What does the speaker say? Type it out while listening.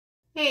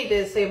Hey,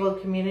 disabled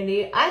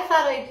community. I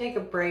thought I'd take a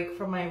break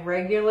from my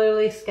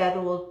regularly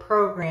scheduled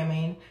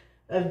programming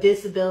of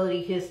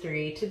disability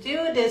history to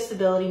do a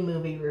disability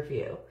movie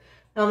review.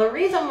 Now, the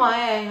reason why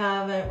I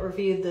haven't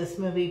reviewed this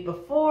movie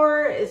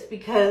before is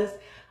because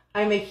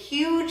I'm a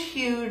huge,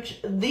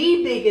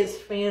 the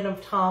biggest fan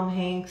of Tom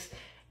Hanks,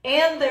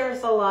 and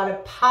there's a lot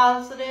of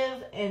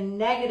positive and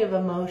negative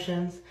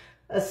emotions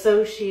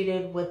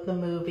associated with the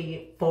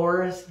movie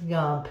Forrest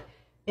Gump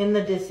in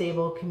the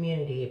disabled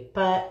community.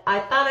 But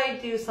I thought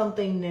I'd do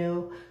something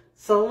new,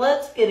 so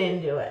let's get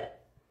into it.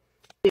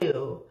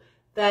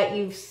 That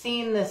you've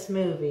seen this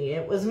movie.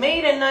 It was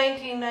made in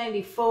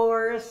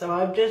 1994, so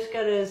I'm just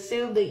going to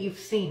assume that you've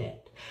seen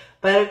it.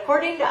 But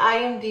according to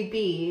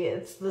IMDb,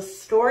 it's the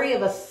story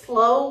of a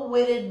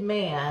slow-witted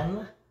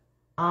man,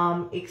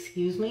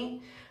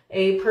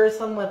 a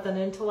person with an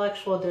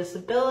intellectual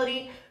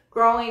disability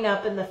growing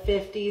up in the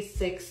 50s,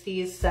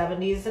 60s,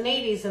 70s, and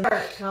 80s. And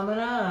coming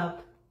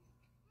up.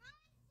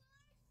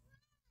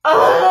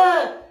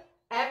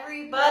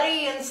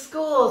 Everybody in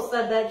school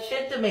said that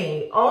shit to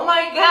me. Oh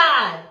my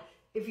God.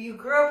 If you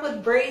grew up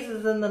with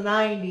braces in the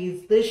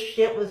 90s, this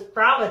shit was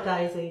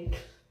traumatizing.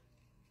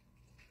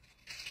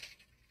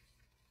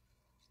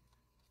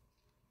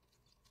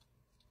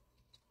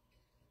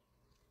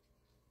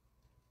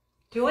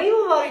 Do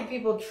able-bodied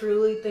people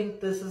truly think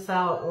this is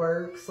how it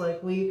works?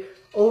 Like, we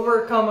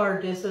overcome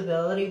our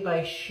disability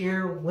by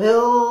sheer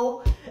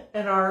will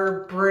and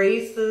our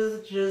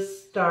braces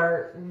just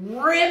start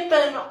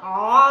ripping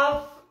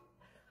off?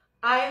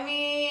 I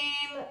mean,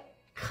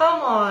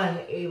 come on,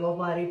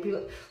 able-bodied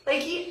people.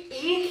 Like,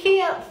 you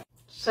can't.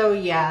 So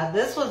yeah,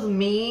 this was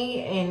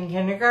me in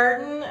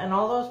kindergarten, and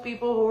all those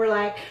people who were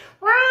like,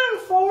 run,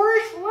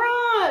 Forrest,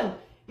 run!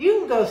 You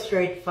can go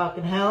straight to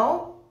fucking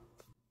hell.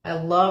 I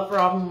love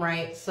Robin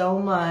Wright so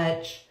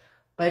much,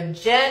 but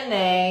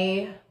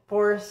Jenna,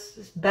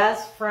 Forrest's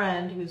best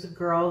friend, who's a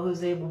girl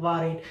who's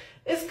able-bodied,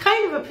 is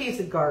kind of a piece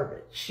of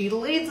garbage. She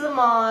leads him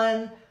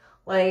on,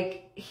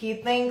 like, he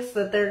thinks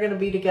that they're going to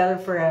be together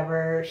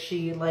forever.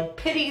 She, like,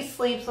 pity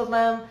sleeps with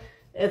them.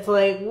 It's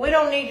like, we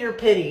don't need your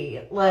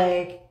pity.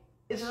 Like,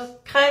 it's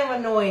just kind of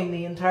annoying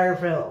the entire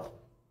film.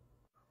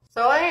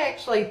 So I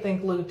actually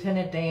think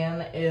Lieutenant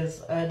Dan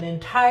is an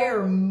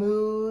entire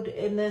mood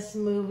in this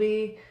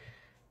movie.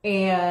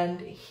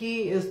 And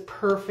he is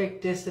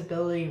perfect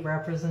disability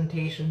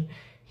representation.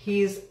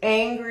 He's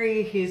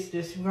angry, he's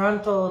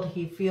disgruntled,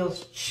 he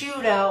feels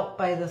chewed out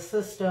by the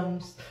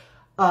systems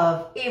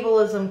of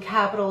ableism,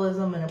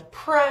 capitalism, and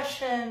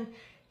oppression.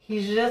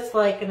 He's just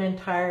like an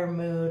entire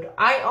mood.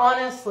 I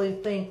honestly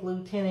think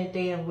Lieutenant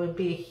Dan would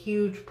be a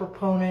huge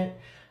proponent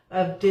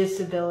of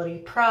disability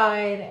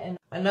pride. And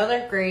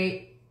another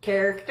great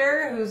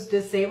character who's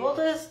disabled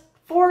is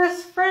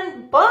Forrest's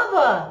friend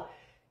Bubba.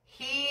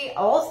 He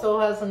also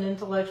has an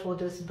intellectual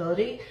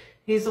disability.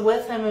 He's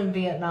with him in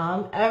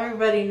Vietnam.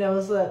 Everybody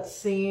knows that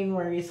scene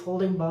where he's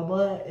holding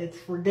Bubba.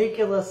 It's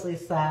ridiculously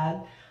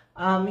sad.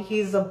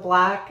 He's a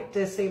black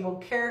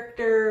disabled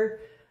character,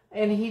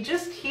 and he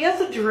has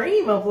a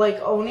dream of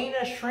like owning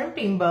a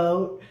shrimping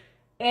boat.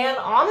 And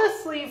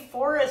honestly,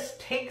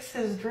 Forrest takes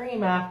his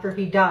dream after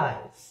he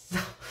dies.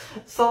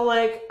 So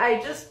like,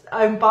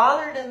 I'm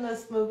bothered in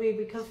this movie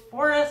because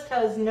Forrest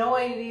has no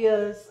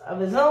ideas of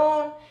his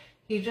own.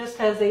 He just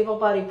has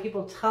able-bodied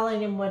people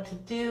telling him what to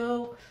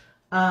do.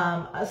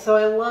 So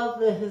I love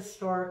the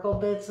historical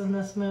bits in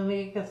this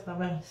movie because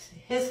I'm a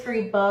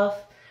history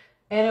buff.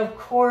 And of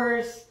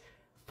course,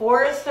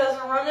 Forrest has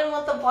a run-in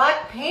with the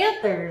Black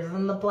Panthers.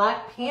 And the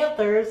Black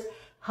Panthers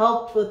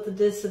helped with the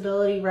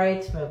disability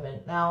rights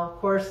movement. Now, of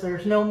course,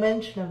 there's no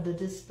mention of the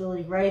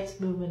disability rights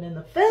movement in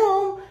the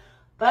film.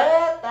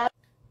 But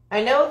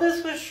I know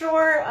this was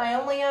short. I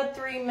only had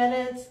 3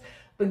 minutes.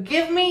 But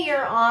give me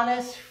your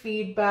honest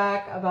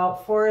feedback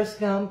about Forrest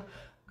Gump,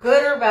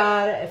 good or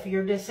bad. If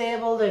you're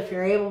disabled, if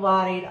you're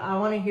able-bodied, I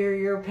want to hear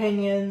your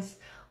opinions.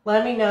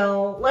 Let me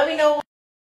know. Let me know.